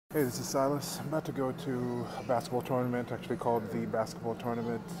Hey, this is Silas. I'm about to go to a basketball tournament, actually called the basketball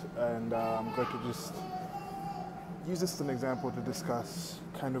tournament, and I'm going to just use this as an example to discuss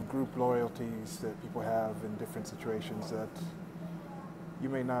kind of group loyalties that people have in different situations that you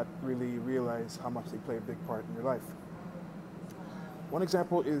may not really realize how much they play a big part in your life. One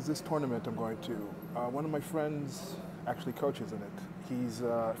example is this tournament I'm going to. One of my friends actually coaches in it. He's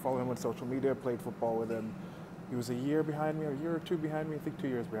following him on social media, played football with him. He was a year behind me, a year or two behind me, I think 2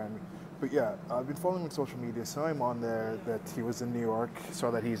 years behind me. But yeah, I've been following him on social media, saw him on there that he was in New York,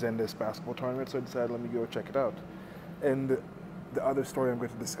 saw that he's in this basketball tournament, so I decided let me go check it out. And the other story I'm going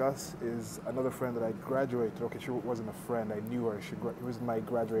to discuss is another friend that I graduated. Okay, she wasn't a friend, I knew her. She was in my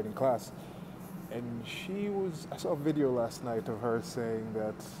graduating class. And I saw a video last night of her saying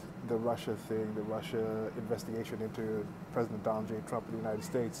that the Russia thing, the Russia investigation into President Donald J. Trump of the United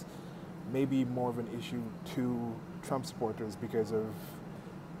States, may be more of an issue to Trump supporters because of,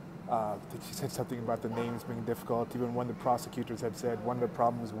 she said something about the names being difficult. Even one of the prosecutors had said one of the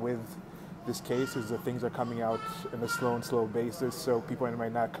problems with this case is that things are coming out in a slow basis, so people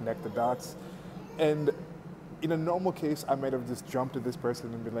might not connect the dots. And in a normal case, I might have just jumped at this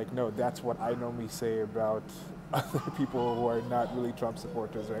person and been like, no, that's what I normally say about other people who are not really Trump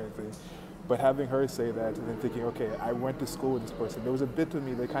supporters or anything. But having her say that and then thinking, okay, I went to school with this person, there was a bit of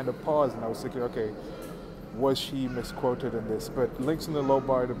me that kind of paused and I was thinking, okay, was she misquoted in this? But links in the low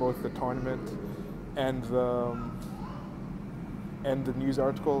bar to both the tournament and the news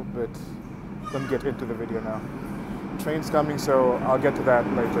article, but let me get into the video now. Train's coming, so I'll get to that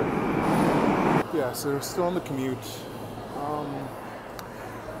later. Yeah, so still on the commute.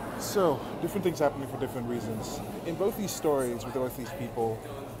 So, different things happening for different reasons. In both these stories with both these people,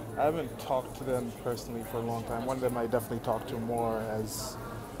 I haven't talked to them personally for a long time. One of them I definitely talked to more as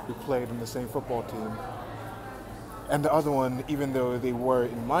we played in the same football team. And the other one, even though they were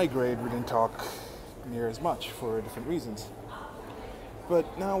in my grade, we didn't talk near as much for different reasons. But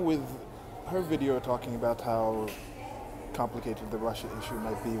now with her video talking about how complicated the Russia issue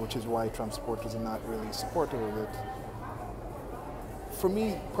might be, which is why Trump supporters are not really supportive of it. For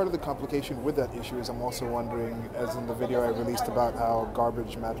me, part of the complication with that issue is I'm also wondering, as in the video I released about how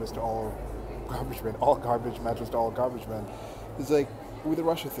garbage matters to all garbage men, all garbage matters to all garbage men, is like, with the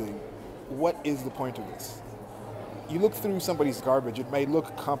Russia thing, what is the point of this? You look through somebody's garbage, it may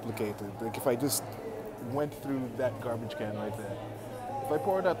look complicated. Like if I just went through that garbage can right there, if I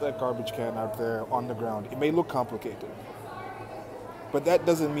poured out that garbage can out there on the ground, it may look complicated. But that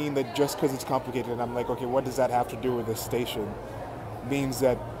doesn't mean that just because it's complicated, I'm like, okay, what does that have to do with this station? Means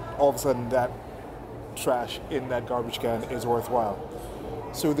that all of a sudden that trash in that garbage can is worthwhile.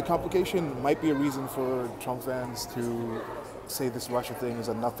 So the complication might be a reason for Trump fans to say this Russia thing is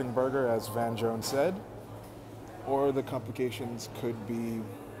a nothing burger, as Van Jones said, or the complications could be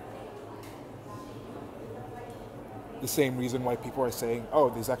the same reason why people are saying, oh,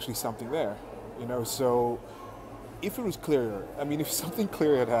 there's actually something there. So if it was clearer, if something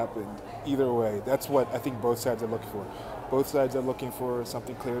clear had happened, either way, that's what I think both sides are looking for. Both sides are looking for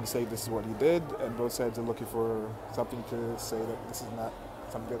something clear to say this is what he did, and both sides are looking for something to say that this is not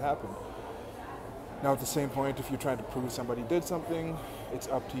something that happened. Now, at the same point, if you're trying to prove somebody did something, it's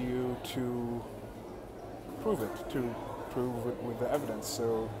up to you to prove it with the evidence.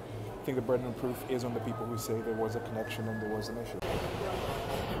 So I think the burden of proof is on the people who say there was a connection and there was an issue.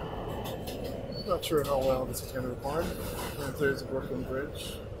 Not sure how well this is going to record. There's the Brooklyn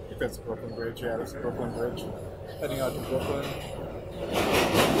Bridge. I think that's the Brooklyn Bridge. Yeah, that's the Brooklyn Bridge. Heading out to Brooklyn.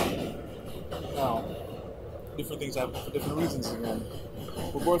 Now, different things happen for different reasons again.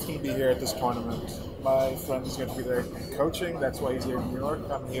 We're both going to be here at this tournament. My friend is going to be there coaching. That's why he's here in New York.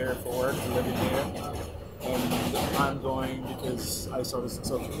 I'm here for work, living here. And I'm going because I saw this on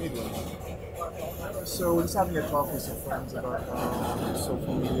social media. So we're just having a talk with some friends about how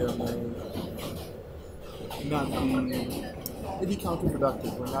social media may be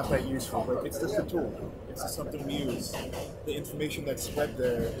counterproductive or not that useful, but it's just a tool. It's just something we use. The information that's spread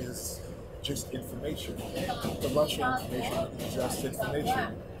there is just information. The Russian information is just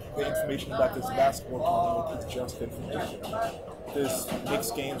information. The information about this basketball tournament is just information. There's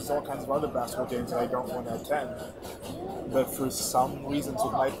Knicks games, all kinds of other basketball games that I don't want to attend. But for some reasons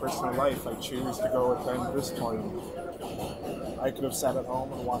of my personal life, I choose to go attend this tournament. I could have sat at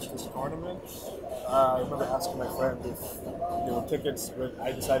home and watched this tournament. I remember asking my friend if there were tickets, but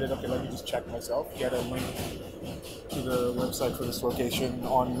I decided, okay, let me just check myself. Get a link to the website for this location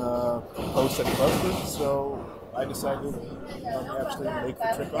on the post that he posted. So I decided let me actually make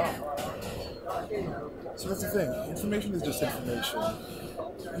the trip out. So that's the thing. Information is just information.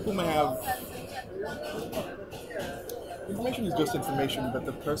 People may have Information is just information, but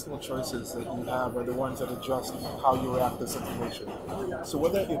the personal choices that you have are the ones that adjust how you react to this information. So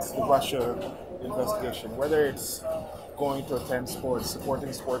whether it's the Russia investigation, whether it's going to attend sports,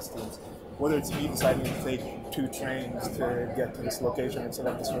 supporting sports teams, whether it's me deciding to take 2 trains to get to this location instead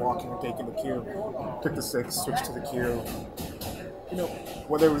of just walking and taking the queue, took the 6, switched to the queue,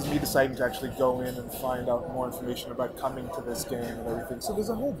 whether it was me deciding to actually go in and find out more information about coming to this game and everything. So there's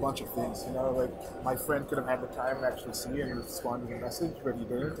a whole bunch of things, like my friend could have had the time to actually see and respond to the message, but he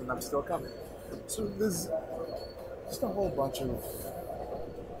didn't, and I'm still coming. So there's just a whole bunch of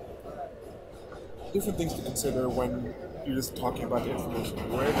different things to consider when you're just talking about the information.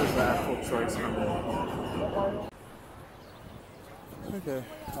 Where does the actual choice come in? Okay,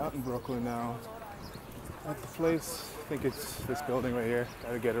 out in Brooklyn now. At the place, I think it's this building right here.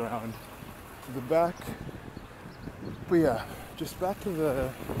 Gotta get around to the back. But yeah, just back to the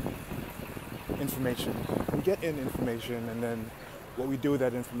information. We get in information, and then what we do with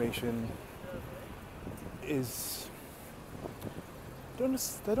that information is, I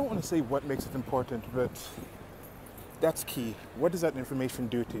don't want to say what makes it important, but that's key. What does that information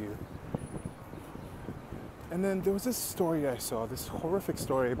do to you? And then there was this story I saw, this horrific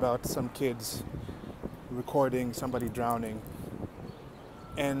story about some kids recording somebody drowning,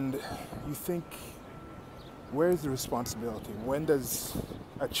 and you think, where's the responsibility? When does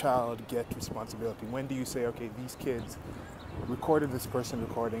a child get responsibility? When do you say, okay, these kids recorded this person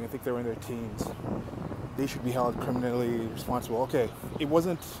recording, I think they were in their teens, they should be held criminally responsible. Okay, it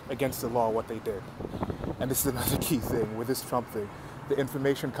wasn't against the law what they did. And this is another key thing with this Trump thing. The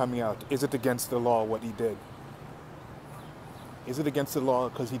information coming out, is it against the law what he did? Is it against the law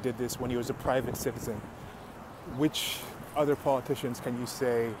because he did this when he was a private citizen? Which other politicians can you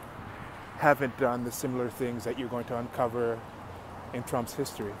say haven't done the similar things that you're going to uncover in Trump's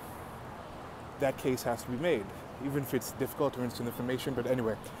history? That case has to be made, even if it's difficult or instant information. But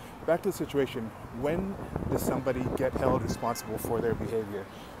anyway, back to the situation. When does somebody get held responsible for their behavior,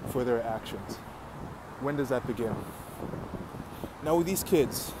 for their actions? When does that begin? Now with these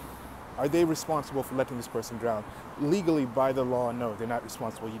kids, are they responsible for letting this person drown? Legally, by the law, no, they're not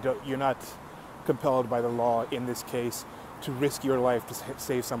responsible. You're not compelled by the law in this case to risk your life to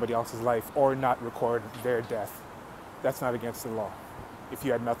save somebody else's life or not record their death. That's not against the law if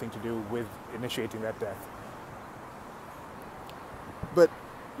you had nothing to do with initiating that death. But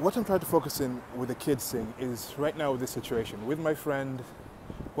what I'm trying to focus in with the kids thing is right now with this situation, with my friend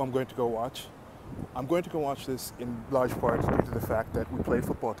who I'm going to go watch. I'm going to go watch this in large part due to the fact that we played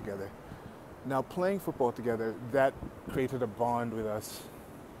football together. Now, playing football together, that created a bond with us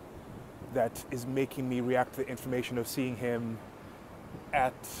that is making me react to the information of seeing him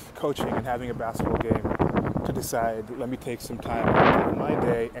at coaching and having a basketball game to decide, let me take some time out of my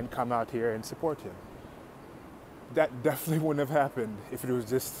day and come out here and support him. That definitely wouldn't have happened if it was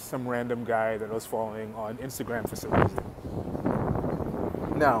just some random guy that I was following on Instagram for some reason.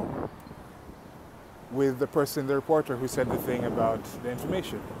 Now, with the reporter who said the thing about the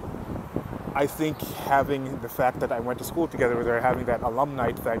information, I think having the fact that I went to school together with her, having that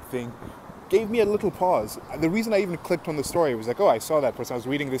alumni type thing, gave me a little pause. The reason I even clicked on the story was like, oh, I saw that person. I was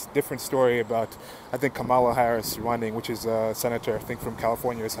reading this different story about, I think, Kamala Harris running, which is a senator, I think, from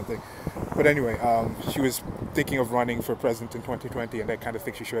California or something. But anyway, she was thinking of running for president in 2020, and I kind of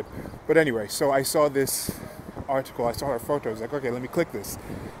think she should. But anyway, so I saw this article, I saw her photo, I was like, okay, let me click this.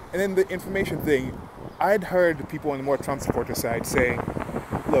 And then the information thing, I'd heard people on the more Trump supporter side saying,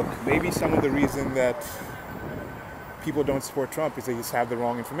 look, maybe some of the reason that people don't support Trump is they just have the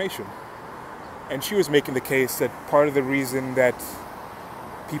wrong information. And she was making the case that part of the reason that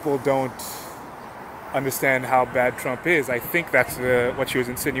people don't understand how bad Trump is, I think that's what she was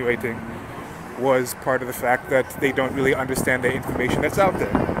insinuating, was part of the fact that they don't really understand the information that's out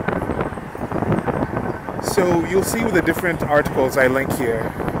there. So you'll see with the different articles I link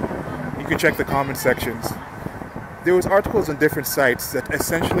here, you can check the comment sections. There was articles on different sites that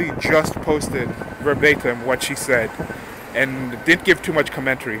essentially just posted verbatim what she said and didn't give too much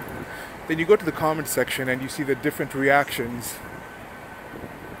commentary. Then you go to the comment section and you see the different reactions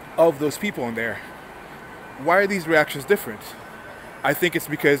of those people in there. Why are these reactions different? I think it's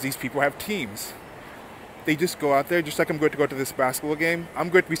because these people have teams. They just go out there, just like I'm going to go to this basketball game. I'm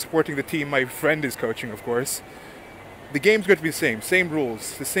going to be supporting the team my friend is coaching, of course. The game's going to be the same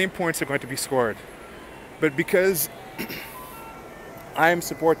rules, the same points are going to be scored. But because I'm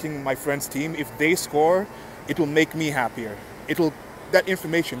supporting my friend's team, if they score, it will make me happier. That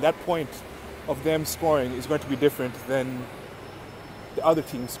information, that point of them scoring is going to be different than the other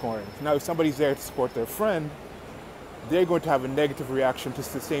team scoring. Now, if somebody's there to support their friend, they're going to have a negative reaction to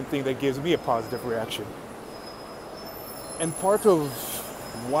the same thing that gives me a positive reaction. And part of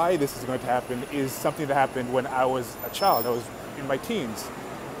why this is going to happen is something that happened when I was a child. I was in my teens.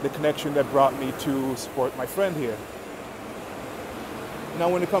 The connection that brought me to support my friend here. Now,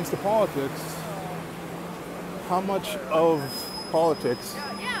 when it comes to politics, how much of politics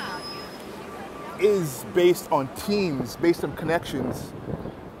is based on teams, based on connections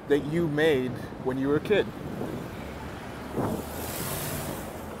that you made when you were a kid?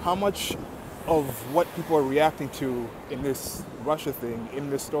 How much of what people are reacting to in this Russia thing, in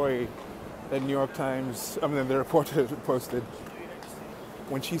this story that New York Times, the reporter posted,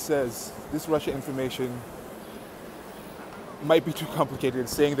 when she says this Russia information might be too complicated,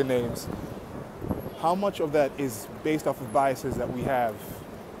 saying the names, how much of that is based off of biases that we have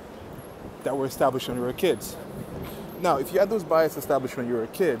that were established when we were kids? Now, if you had those biases established when you were a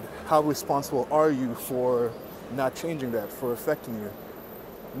kid, how responsible are you for not changing that, for affecting you?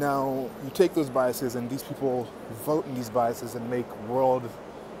 Now, you take those biases and these people vote in these biases and make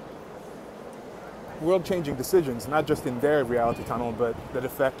world-changing decisions, not just in their reality tunnel, but that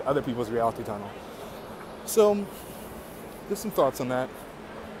affect other people's reality tunnel. So, just some thoughts on that.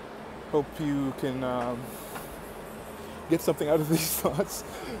 Hope you can get something out of these thoughts.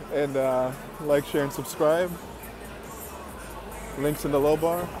 And like, share, and subscribe. Links in the low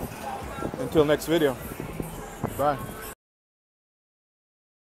bar. Until next video. Bye.